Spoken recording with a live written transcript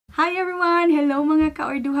Hi everyone! Hello mga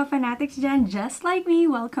ka-Urduja fanatics dyan, just like me!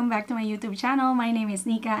 Welcome back to my YouTube channel. My name is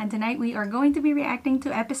Nika and tonight we are going to be reacting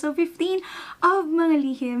to episode 15 of Mga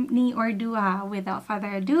Lihim ni Urduja. Without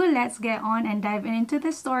further ado, let's get on and dive into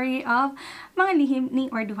the story of Mga Lihim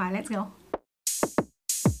ni Urduja. Let's go!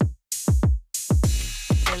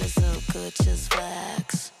 Feeling so good, just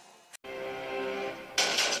relax.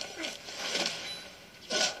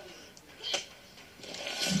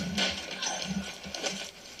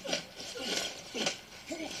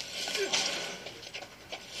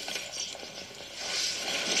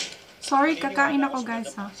 Sorry, kakain ako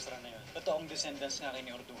guys ha. Totoong descendants nga kay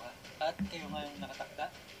ni Urduja. At kayo nga yung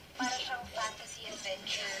nakatakda? Para siyang fantasy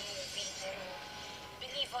adventure movie, pero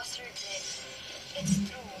believe us or Glenn, it's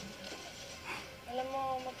true. Alam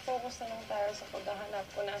mo, mag-focus na lang tayo sa paghahanap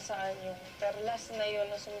kung nasaan yung perlas na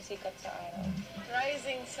yun na sumisikat sa araw.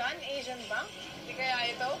 Rising Sun, Asian Bank? Di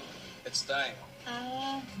kaya ito? It's time.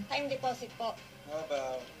 Time deposit po. How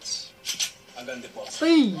about hanggang deposit?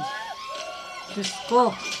 Uy! Diyos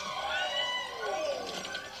ko!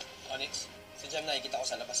 Onyx, si Jem nakikita ko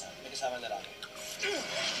sa labas ha. May kasama na lang.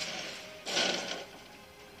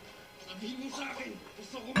 Sabihin mo sa akin,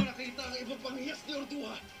 gusto ko makita ang ibang panghiyas ni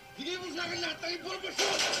Urduja. Bigay mo sa akin lahat ng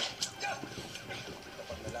impormasyon!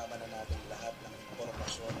 Kapag nalaman na natin lahat ng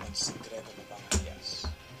impormasyon at sikreto ng panghiyas,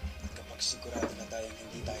 at kapag sigurado na tayong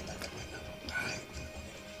hindi tayo tatakpan ng kahit na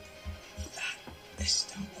mangyari, that is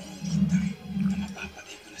the only time na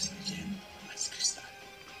mapapatay ko na si Jem at si Crystal.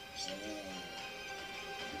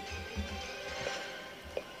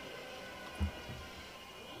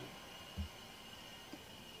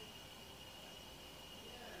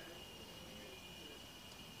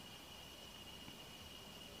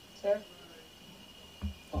 Sir?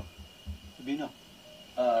 Sabihin na.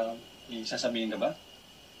 Isasabihin ka ba?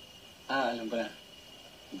 Alam ko na.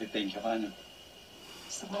 Thank you ka, ano?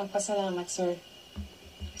 Gusto ko magpasalamat, sir.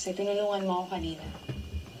 Kasi tinulungan mo ako kanina.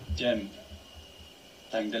 Jem,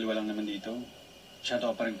 tayong dalawa lang naman dito.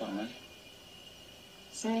 Masyado ka pa rin formal.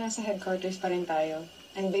 Sir, nasa headquarters pa rin tayo.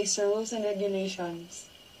 And based sa rules and regulations,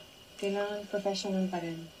 kailangan professional pa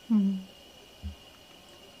rin.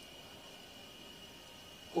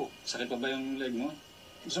 Oh, sakit pa ba yung leg mo?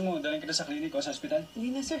 Gusto mo, dalhin kita sa klinik o sa ospital?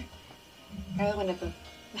 Hindi na, sir. Kaya ko na to.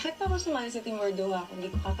 Bakit pa ako sumali sa Team Urduja kung di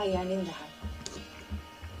ko kakayanin lahat?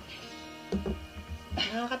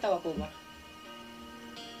 Nakakatawa po ba?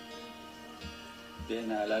 Hindi,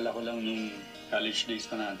 naalala ko lang nung college days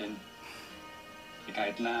pa natin.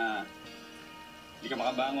 Kahit na hindi ka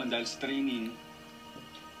makabangon dahil sa training,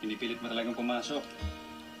 pinipilit mo talagang pumasok.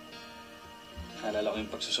 Naalala ko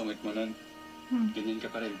yung pagsusungit mo nun. Ganyan ka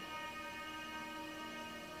pa rin.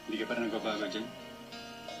 Hindi ka pa rin nagbabago dyan.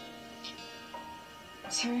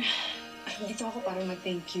 Sir, dito ako para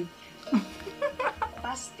mag-thank you.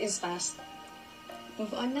 Past is past.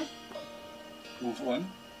 Move on na. Move on?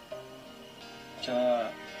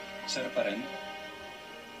 Tsaka, sir pa rin.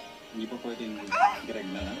 Hindi pa pwedeng Greg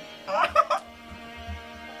na lang.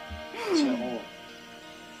 Kasi ako,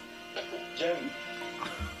 Jem,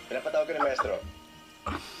 pinapatawag ka ng maestro.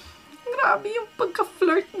 Grabe yung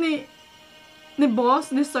pagka-flirt ni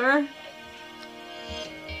boss, ni sir.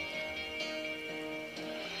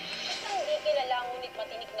 Isang di kilala ngunit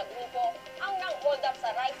matinik na grupo ang nang-hold up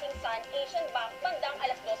sa Rising Sun Asian Bank bandang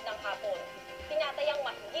alas 2 ng hapon. Tinatayang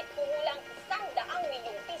mahigit kumulang 100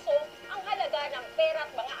 milyong piso ang halaga ng pera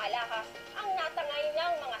at mga alahas ang natangay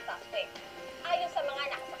ng mga suspect. Ayon sa mga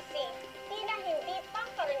nakasaksi, tila hindi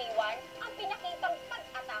pangkaraniwan ang pinakitang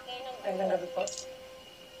pag-atake ng Magandang gabi po.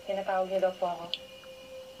 Tinatawag niyo daw po ako.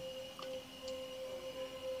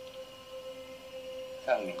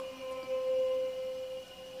 Tell me,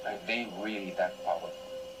 are they really that powerful?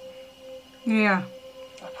 Yeah.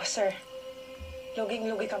 Opo, sir.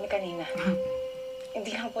 Luging-lugi kami kanina.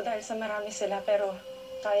 Hindi lang po dahil sa marami sila, pero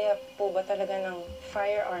kaya po ba talaga ng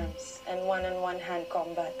firearms and one-on-one hand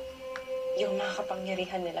combat yung mga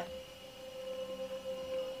kapangyarihan nila?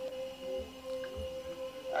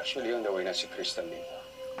 Actually, on the way na si Crystal dito.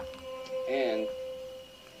 And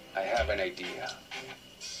I have an idea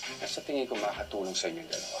na sa tingin ko makakatulong sa inyong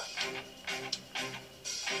dalawa.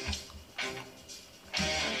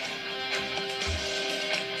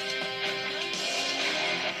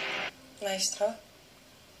 Maestro?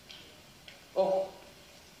 Oh,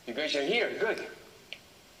 you guys are here. Good.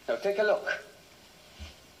 Now take a look.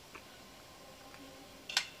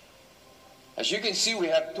 As you can see, we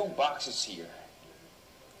have 2 boxes here.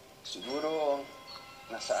 Siguro,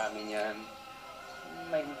 nasa amin yan,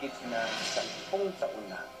 may higit na 10 taon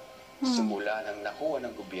na simula nang nakuha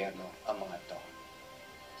ng gobyerno ang mga to.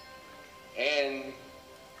 And,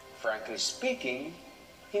 frankly speaking,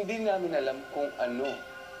 Hindi namin alam kung ano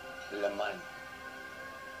laman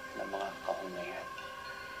ng mga kahon na yan.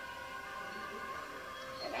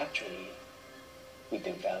 And actually, we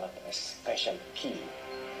developed a special key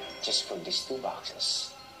just for these 2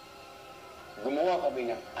 boxes. Gumawa kami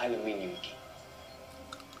ng aluminum key.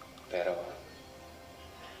 Pero,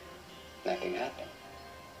 nothing happened.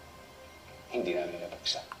 Hindi namin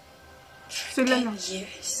nabuksan. Sila lang.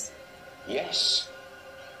 Years? Yes.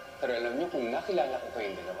 Pero alam niyo, kung nakilala ko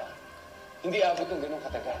kayong dalawa, hindi abot ng ganun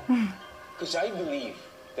katagal. Because I believe,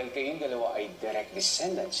 dahil kayong dalawa ay direct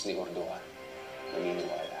descendants ni Urduja,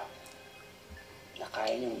 naniniwala ako na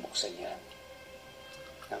kaya niyong buksan yan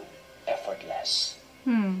ng effortless.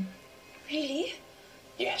 Really?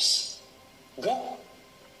 Yes. Go.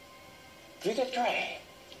 Give it a try.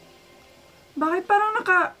 Bakit parang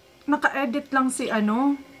naka-edit lang si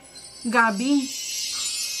Gabi?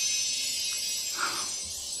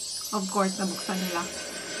 Of course, nabuksan nila.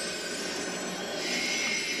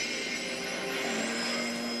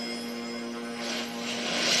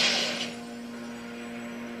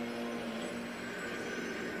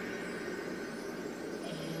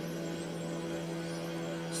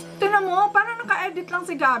 Tignan mo, parang naka-edit lang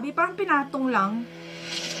si Gabi. Parang pinatong lang.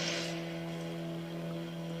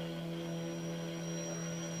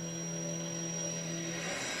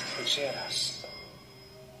 Pulseras.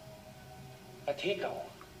 At hikaw.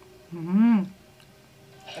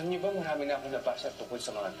 Alam niyo ba, marami na akong nabasa tungkol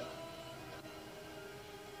sa mga to.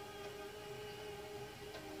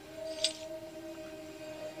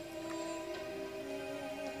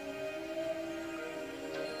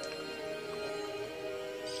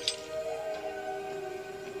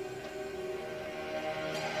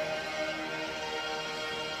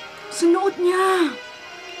 Sinuot niya!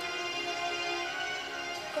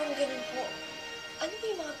 Kung ganun po, ano ba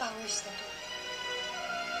yung mga powers na to?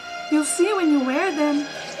 You'll see when you wear them.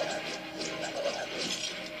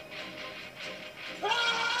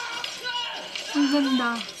 Ang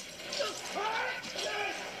ganda.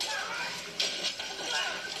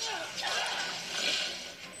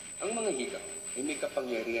 Ang mga hikaw ay may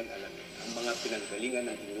kapangyarihan alamin ang mga pinanggalingan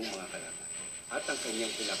ng inyong mga kalaban at ang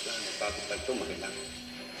kanyang pinaplano bago pa ito magalang.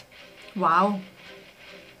 Wow.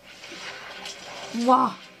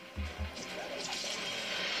 Wow.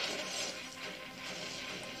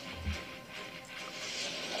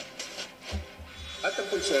 At ang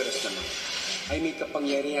pulseras naman ay may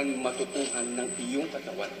kapangyarihan matutuhan ng iyong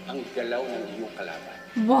katawan ang galaw ng iyong kalaban.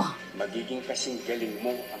 Wow. Magiging kasing galing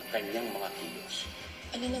mo ang kanyang mga kilos.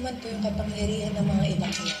 Ano naman po yung kapangyarihan ng mga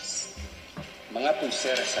ibang hiyas? Mga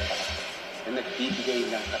pulseras sa paa na nagbibigay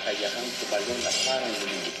ng kakayahang tumalon at parang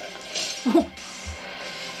lumilipad.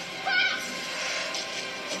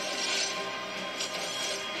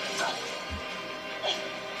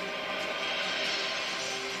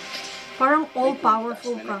 Parang May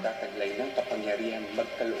all-powerful pintas ka. na nagtataglay ng kapangyarihan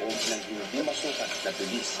magkaloob ng hindi masukat na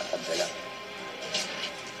bilis sa pagdalaw.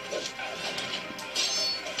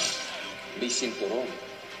 May sinturon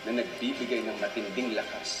na nagbibigay ng matinding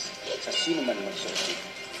lakas sa sino man magsuot.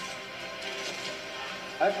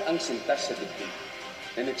 At ang sintas sa dibdib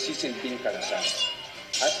na nagsisilbing kalasan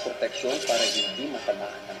at proteksyon para hindi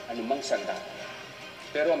matamaan ng anumang sandata.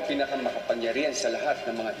 Pero ang pinakamakapangyarihan sa lahat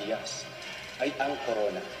ng mga hiyas ay ang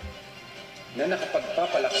korona na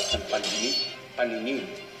nakapagpapalakas ng paningin,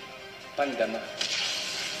 pandama,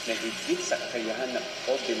 na higit sa kakayahan ng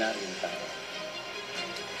ordinaryong tao.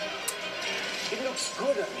 It looks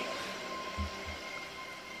good on me.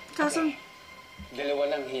 Kaso, Dalawa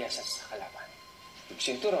lang hiyasan sa kalaban. Yung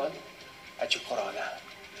sinturon at yung korona.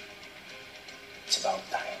 It's about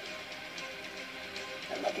time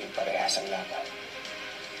na maging parehas ang laban.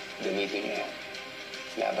 Gamitin niyo yan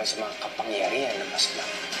laban sa mga kapangyarihan ng masama.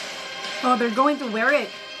 oh, they're going to wear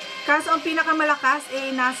it. Kaso ang pinakamalakas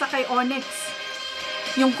nasa kay Onyx.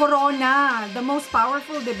 Yung corona, the most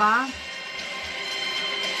powerful, 'di ba?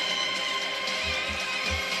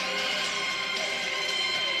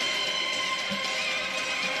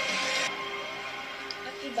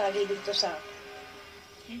 At ibagay dito sa...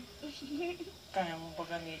 Kaya mo ba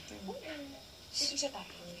gamitin? Sige sa tayo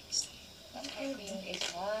yung next. Bakit yung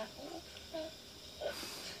isa?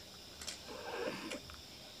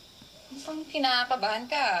 Mukhang kinakabahan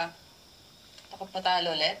ka. Takot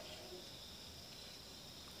patalo ulit?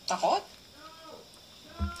 Takot?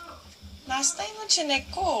 Last time mo chinek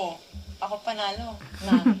ko. Ako panalo.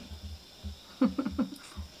 Nami.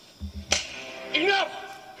 Enough!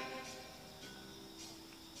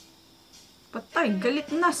 Patay, galit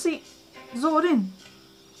na si Zorin.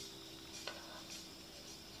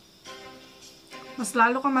 Mas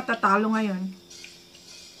lalo ka matatalo ngayon.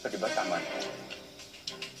 Pwede ba tama na?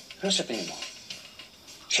 Ano sa tingin mo?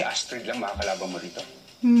 Si Astrid lang makakalaban mo rito?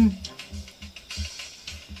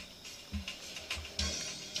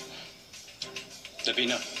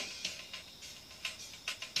 Davina,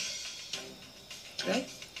 Right?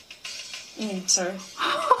 Sir.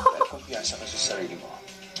 Dahil kumpiyansa ka sa sarili mo,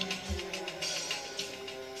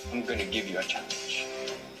 I'm gonna give you a challenge.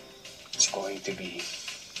 It's going to be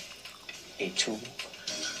a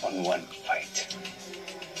 2-on-1 fight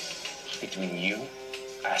between you,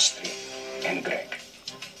 Astrid, and Greg.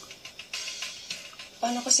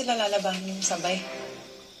 Paano ko sila lalabanin ng sabay?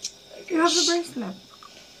 You have the bracelet.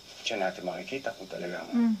 Diyan natin makikita kung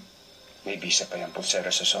talagang may bisa pa yung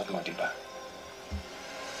pulsera sa suot mo, di ba?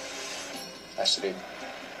 Astrid,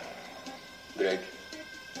 Greg,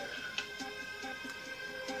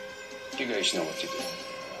 you guys know what to do.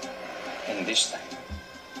 And this time,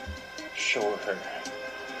 show her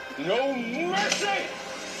no mercy!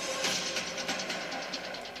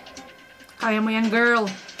 Kaya mo yan, girl.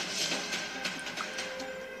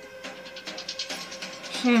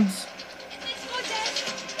 Shims.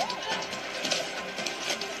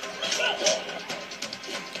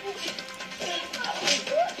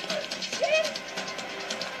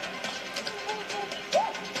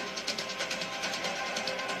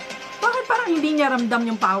 Bakit parang hindi niya ramdam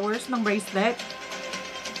yung powers ng bracelet?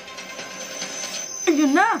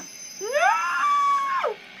 Ayun na! No!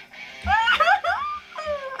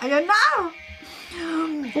 Ayun na!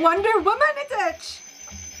 Wonder Woman attach!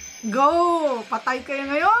 Go! Patay kayo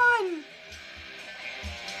ngayon!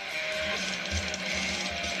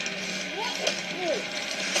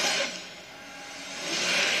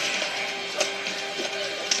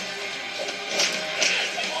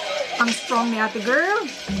 Ang strong ni ate girl.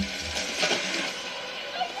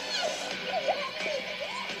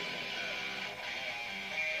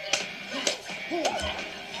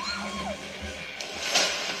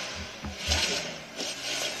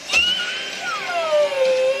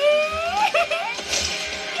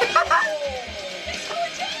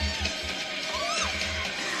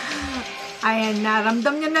 Ayan,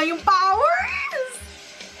 naramdam niya na yung powers!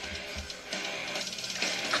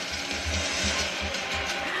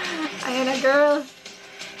 Ayan na, girl.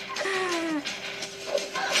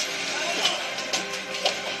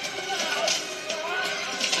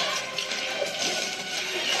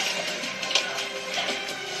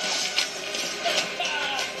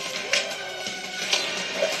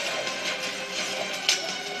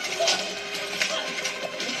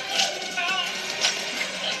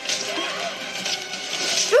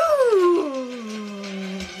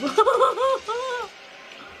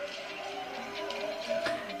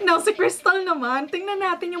 Now, si Crystal naman. Tingnan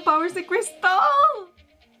natin yung power si Crystal.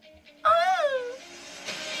 Ah!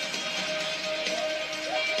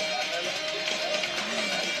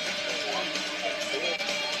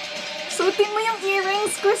 Suotin mo yung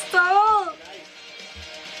earrings, Crystal.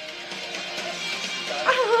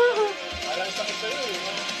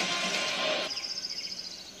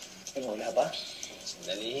 Wala ba?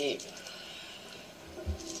 Sandali.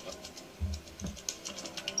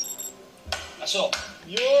 Pasok!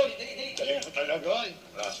 Yun! Galing ka talaga.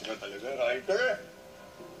 Klase ka talaga, Riker.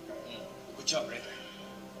 Good job, Riker.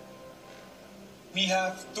 We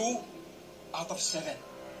have 2 out of 7.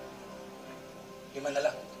 5 na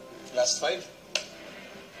lang. Last 5.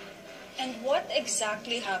 And what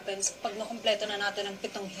exactly happens pag nakumpleto na natin ang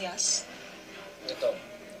 7 hiyas? Ito.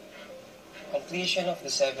 Completion of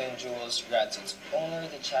the 7 jewels grants its owner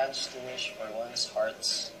the chance to wish for one's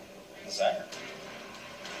heart's desire.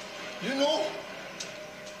 You know,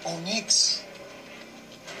 Onyx,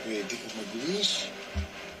 pwede ka mag-wish.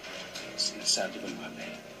 Sinasabi ko naman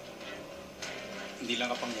hindi lang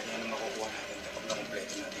kapangyarihan ang makukuha natin kapag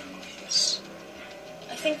nakompleto natin yung mga hiyas.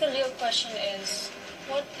 I think the real question is,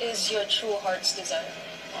 what is your true heart's desire,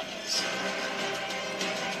 Onyx?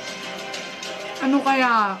 Ano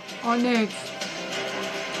kaya, Onyx?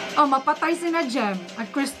 Oh, mapatay si na Gem at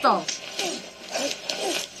Crystal.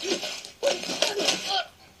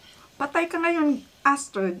 Patay ka ngayon,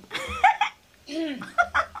 Astrid.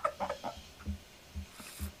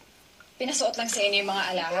 Pinasuot lang sa inyo yung mga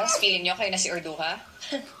alahas. Feeling nyo kayo na si Urduja?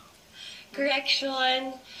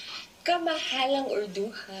 Correction. Kamahalang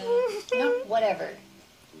Urduja. No, whatever.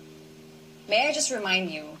 May I just remind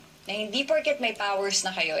you na hindi porket may powers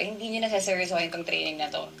na kayo, eh, hindi nyo nasaseryosohin tong training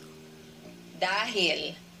na to.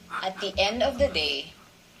 Dahil, at the end of the day,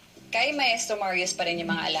 kay Maestro Marius pa rin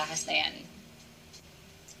yung mga alahas na yan.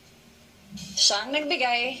 Siyang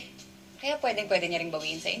nagbigay, kaya pwedeng-pwede niya ring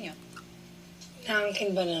bawiin sa inyo.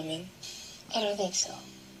 Hangkin ba namin? I don't think so.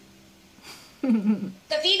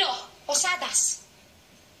 Davino, Posadas.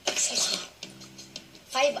 Excuse me.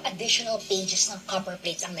 5 additional pages ng copper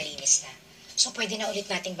plates ang nalinis na. So, pwede na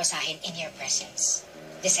ulit nating basahin in your presence.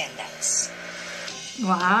 Descendants.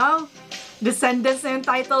 Wow! Descendants na yung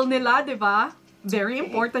title nila, di ba? Very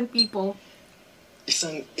important people.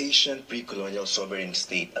 Isang Asian pre-colonial sovereign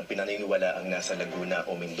state ang pinaniniwala ang nasa Laguna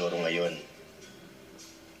o Mindoro ngayon.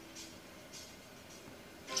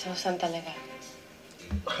 So, saan talaga?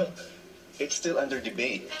 It's still under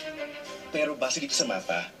debate. Pero base dito sa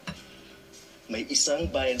mapa, may isang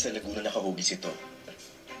bayan sa Laguna na kahugis ito.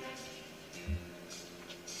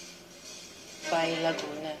 Bay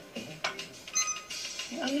Laguna.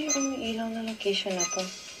 Ano yung umiilaw na location na to?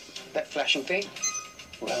 That flashing thing?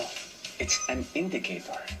 Well, it's an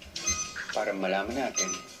indicator. Para malaman natin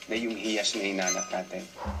na yung hiyas na hinanap natin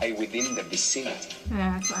ay within the vicinity.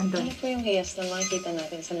 Yeah, so andun. Ano po yung hiyas na makikita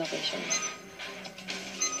natin sa location?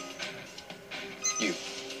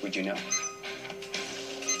 Would you know?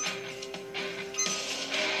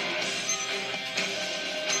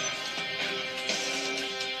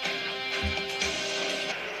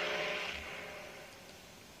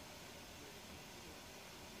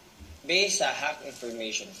 Based sa hack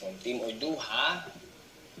information from Team Urduja,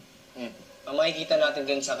 ang makikita natin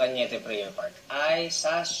dun sa Cañete Prayer Park ay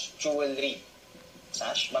sash jewelry.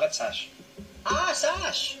 Sash? Bakit sash?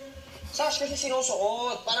 Sash! Sash kasi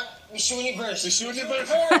sinusuot. Parang Miss Universe. Miss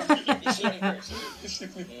Universe! Miss Universe.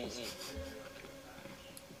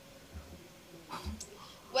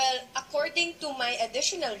 Well, according to my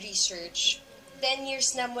additional research, 10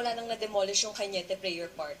 years na mula nang na-demolish yung Cañete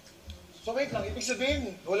Prayer Park. So wait lang, ibig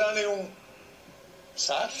sabihin, wala na yung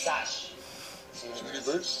sash? Sash.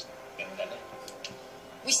 Universe?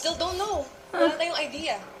 We still don't know. Wala tayong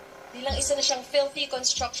idea. Bilang isa na siyang filthy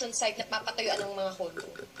construction site na papatayuan ng mga kondo.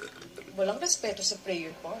 Walang respeto sa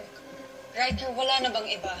prayer park. Writer, wala na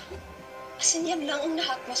bang iba? As in, yan lang ang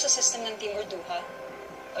nahack mo sa system ng Team Urduja?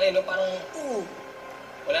 Ay, no, parang,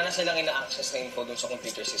 wala na silang ina-access na info dun sa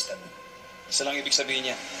computer system. Isa lang ibig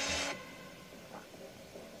sabihin niya.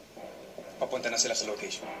 Papunta na sila sa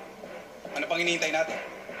location. Ano pang hinihintay natin?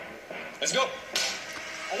 Let's go!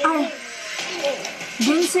 Ay!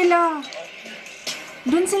 Dun sila!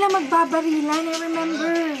 Dun sila magbabarilan, I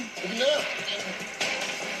remember.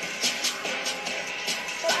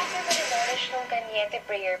 So after ma-demolish nung Cañete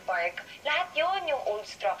Prayer Park, lahat yon yung old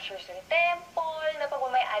structures ng temple na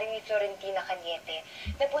pagmamayari ni Florentina Cañete,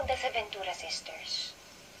 napunta sa Ventura Sisters.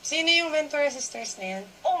 Sino yung Ventura Sisters na yan?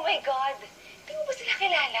 Oh my God! Di mo ba sila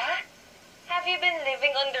kilala? Have you been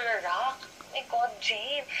living under a rock? My God,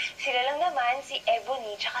 Jane. Sila lang naman si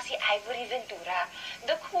Ebony tsaka si Ivory Ventura,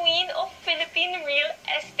 the queen of Philippine real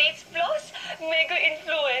estates plus mega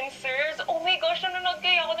influencers. Oh my gosh, nanonood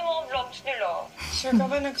kaya ako ng mga vlogs nila. Sure ka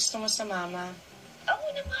ba na gusto mo sa mama? Oo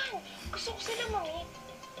naman. Gusto ko sila, mami.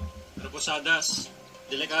 Pero Posadas,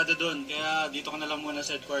 delikado dun, kaya dito ka na lang muna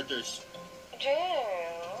sa headquarters.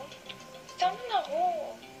 Jane, tama na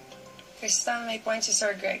ako. Crystal, may point si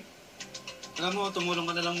Sir Greg. Alam mo, tumulong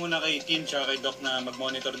ka na lang muna kay Kim tsaka kay Doc na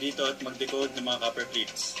mag-monitor dito at mag-decode ng mga copper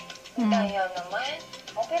plates. Daya naman.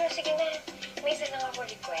 O pero sige na, may isa lang ako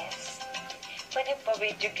request. Pwede pa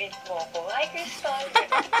video greet mo ako. Hi, Crystal.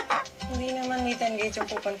 Hindi naman meet and greet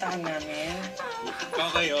yung pupuntahan namin.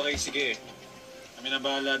 Okay, sige. Kami na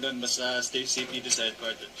bahala doon, basta stay safe dito sa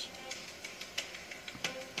headquarters.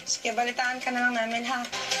 Sige, balitaan ka na lang namin, ha?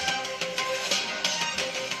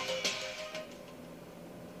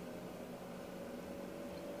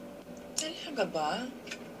 Talaga ba?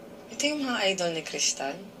 Ito yung mga idol ni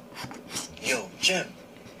Crystal? Yo, Jem.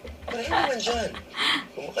 Wala naman dyan.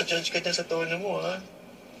 Kung maka-judge ka dyan sa tono mo, ha?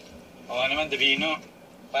 Oo naman, Davino.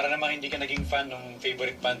 Para naman hindi ka naging fan ng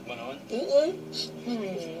favorite band mo noon.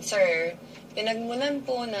 Sir, pinagmulan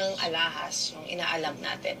po ng alahas yung inaalam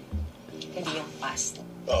natin. Hindi yung past.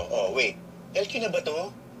 Wait. LQ na ba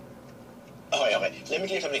to? Okay. Let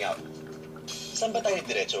me clear something out. Saan ba tayo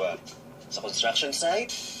diretso, ha? Sa construction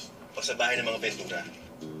site? O sa bahay ng mga Ventura?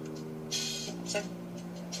 Saan?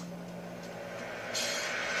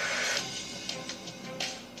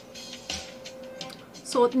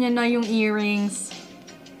 Suot niya na yung earrings.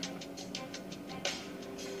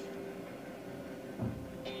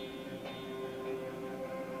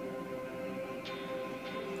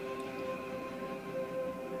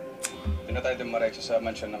 Doon na tayo dumaretso sa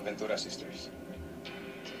mansion ng Ventura Sisters.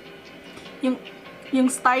 Yung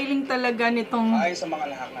styling talaga nitong... Ay sa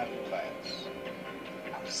mga lahak natin, Biles.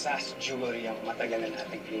 Ang sash jewelry ang matagal na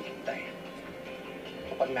nating hinihintay.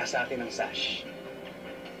 Kapag nasa atin ang sash,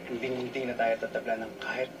 hindi na tayo tatabla ng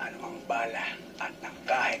kahit anumang bala at ng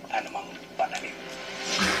kahit anumang pananim.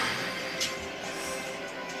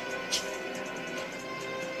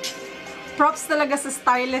 Props talaga sa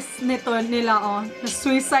stylist nila, oh. The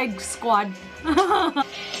Suicide Squad.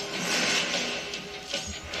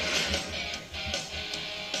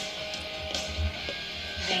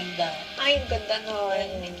 Ganda. Ay, ang ganda nun.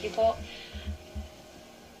 Thank you po.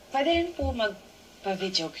 Pwede rin po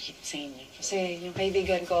magpa-video clip sa inyo. Kasi yung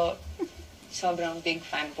kaibigan ko, sobrang big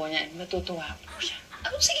fan po niyan. Matutuwa po siya.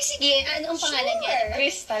 Oh, sige. Ano ang pangalan niya?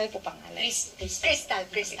 Crystal po pangalan. Crystal.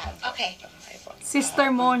 Okay. Sister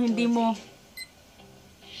mo, hindi mo.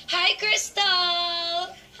 Hi,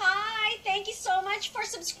 Crystal! Hi! Thank you so much for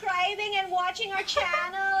subscribing and watching our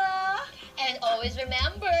channel. And always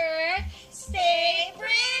remember, stay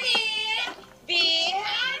pretty, be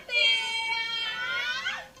happy!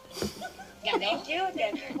 Thank you.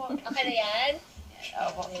 Thank you po. Okay na yan?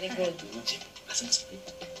 Opo, very good. Asan sa clip?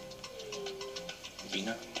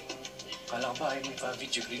 Hindi na. Kala ko ba ay may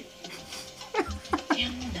pa-video clip?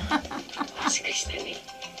 Kaya mo na. Si Crystal eh.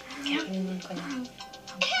 Kaya kinunan ko na.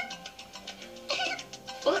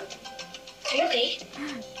 Oh, are you okay?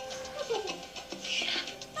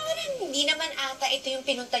 Parang hindi naman ata ito yung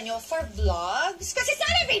pinunta nyo for vlogs. Kasi it's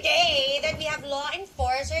not every day that we have law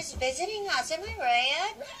enforcers visiting us. Am I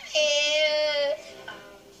right? Right.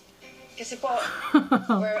 Kasi po,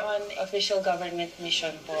 we're on official government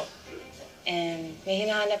mission po. And may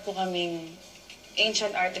hinahanap po kaming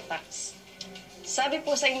ancient artifacts. Sabi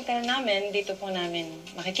po sa intel namin, dito po namin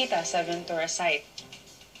makikita sa Ventura site.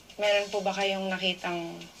 Meron po ba kayong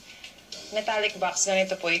nakitang metallic box?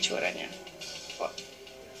 Ganito po itsura niya. Po.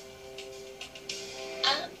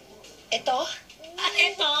 Ito?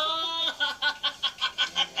 Ito!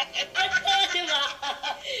 Ito, di ba?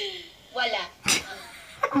 Wala.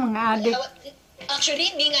 Mga adik.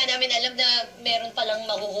 Actually, hindi nga namin alam na meron palang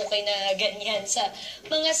mahuhukay na ganyan sa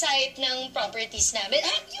mga site ng properties namin.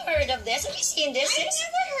 Have you heard of this? Have you seen this, sis?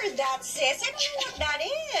 I've never heard that, sis. I don't know what that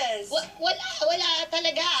is. Wala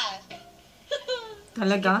talaga.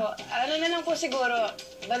 Talaga? Po, ano na lang po siguro,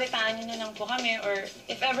 balitaan niyo na lang po kami or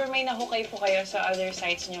if ever may nahukay po kayo sa other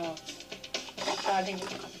sites niyo, tawagan niyo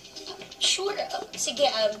po kami. Sure. Sige,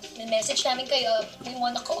 may message namin kayo. We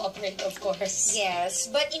wanna cooperate, of course. Yes,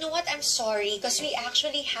 but you know what? I'm sorry because we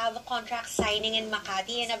actually have a contract signing in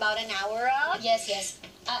Makati in about an hour. Yes.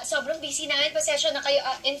 Sobrang busy namin. Pasensya na kayo.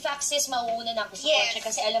 In fact, sis, mauuna na ako sa kotse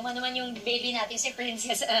kasi alam mo naman yung baby natin, si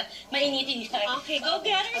Princess, mainitin niya. Okay, go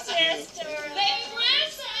get her, sister. Baby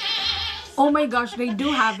Princess! Oh my gosh, they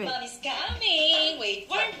do have it. Mommy's coming. Wait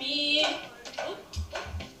for me.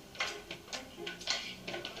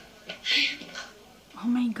 Oh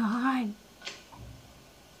my God.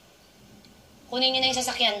 Kunin niyo na yung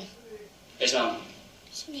sasakyan. Yes, ma'am.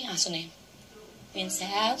 Saan yung aso na yun?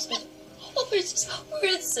 Princess? Oh, Princess.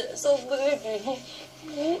 Oh, baby.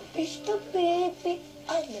 It's the baby.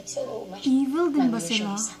 I love so much. Evil din ba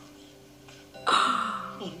sila?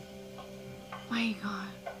 My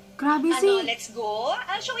God. Grabe si... Ano, let's go?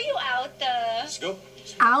 I'll show you out. Let's go.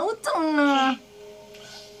 Out?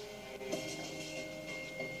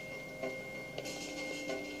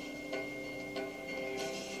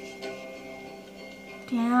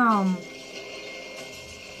 Damn.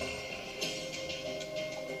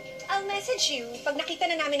 I'll message you pag nakita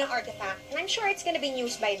na namin ang artifact. And I'm sure it's gonna be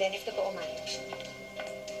news by then if totoo man.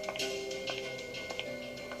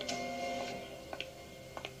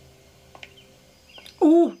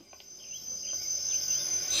 Ooh.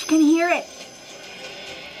 She can hear it.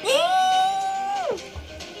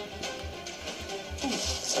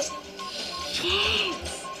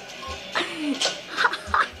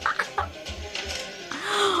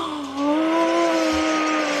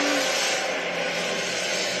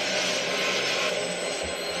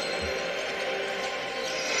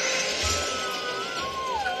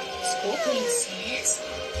 Let's go, Princess.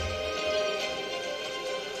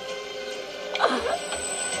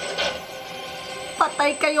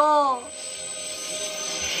 Patay kayo.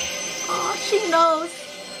 Oh, she knows.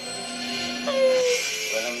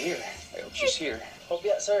 Well, I'm here. I hope she's here.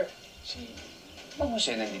 Hopya, sir. Si Ma'am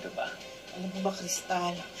Jose nandito ba? Alam mo ba,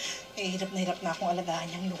 Crystal, hirap na akong alagaan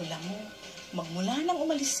niyang lola mo. Magmula nang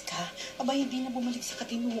umalis ka, aba hindi na bumalik sa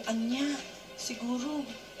katinuan niya. Siguro,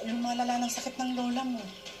 lumalala ng sakit ng lola mo.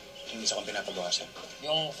 Hindi sa akong pinapagawa, sir.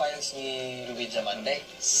 Yung files ni Ruby Diamante.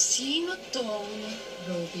 Sino tong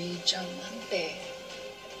Ruby Diamante?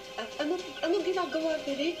 Ano ginagawa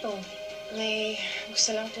niyo rito? May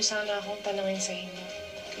gusto lang po sana akong tanungin sa inyo.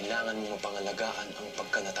 Kailangan mong mapangalagaan ang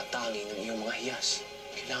pagkanatatangi ng iyong mga hiyas.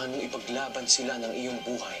 Kailangan mong ipaglaban sila ng iyong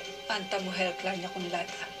buhay. Pantamuhel klanya kung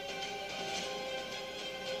lata.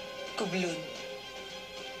 Kublun.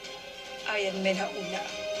 Ayan menauna.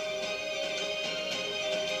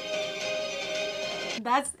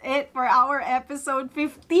 that's it for our episode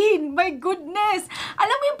 15. My goodness!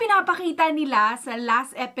 Alam mo yung pinapakita nila sa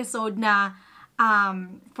last episode na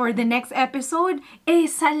for the next episode,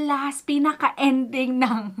 sa last pinaka-ending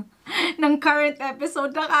ng current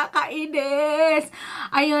episode, nakakainis.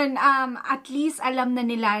 Ayun, at least alam na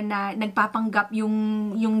nila na nagpapanggap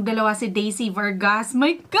yung dalawa, si Daisy Vargas.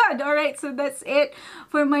 My God! Alright, so that's it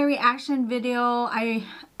for my reaction video. Ay,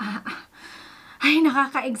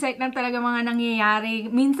 nakaka-excite lang talaga mga nangyayari.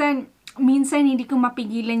 Minsan hindi ko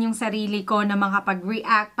mapigilan yung sarili ko na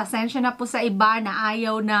makapag-react. Pasensya na po sa iba na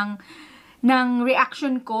ayaw ng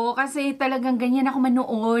reaction ko kasi talagang ganyan ako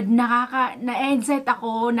manood. Na-excite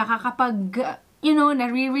ako,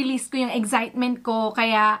 nare-release ko yung excitement ko,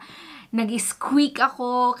 kaya nag-squeak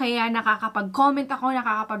ako, kaya nakakapag-comment ako,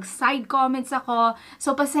 nakakapag-side comments ako.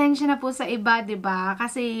 So, pasensya na po sa iba, 'di ba?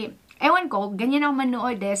 Kasi ewan ko, ganyan ako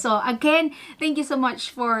manood eh. So, again, thank you so much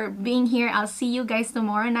for being here. I'll see you guys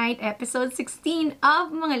tomorrow night, episode 16 of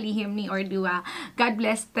Mga Lihim ni Urduja. God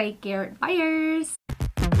bless, take care, buyers!